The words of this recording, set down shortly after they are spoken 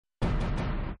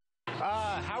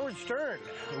Howard Stern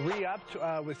re-upped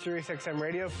with SiriusXM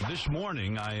Radio. This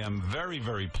morning, I am very,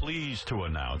 very pleased to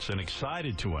announce and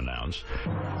excited to announce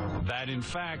that, in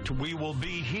fact, we will be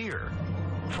here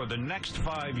for the next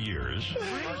 5 years.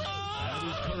 That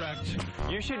is correct.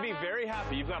 You should be very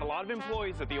happy. You've got a lot of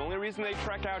employees that the only reason they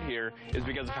trek out here is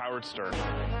because of Howard Stern.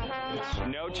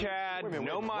 No Chad,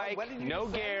 no Mike, no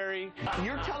Gary.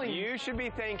 You're telling me you should be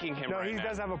thanking him right now. No, he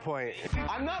does have a point.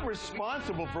 I'm not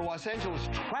responsible for Los Angeles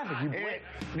traffic.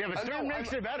 Yeah, but Stern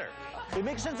makes it better. It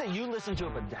makes sense that you listen to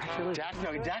it, but Dax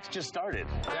really... Dax just started.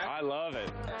 I love it.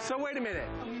 So wait a minute.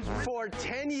 For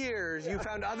 10 years, you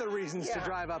found other reasons to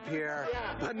drive up here,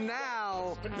 but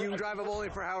now you drive up only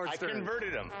for Howard Stern. I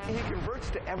converted him. He converts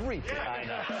to everything. I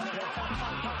know.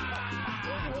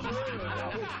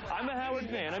 I'm a Howard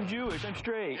fan. I'm Jewish. I'm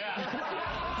straight.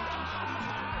 Yeah.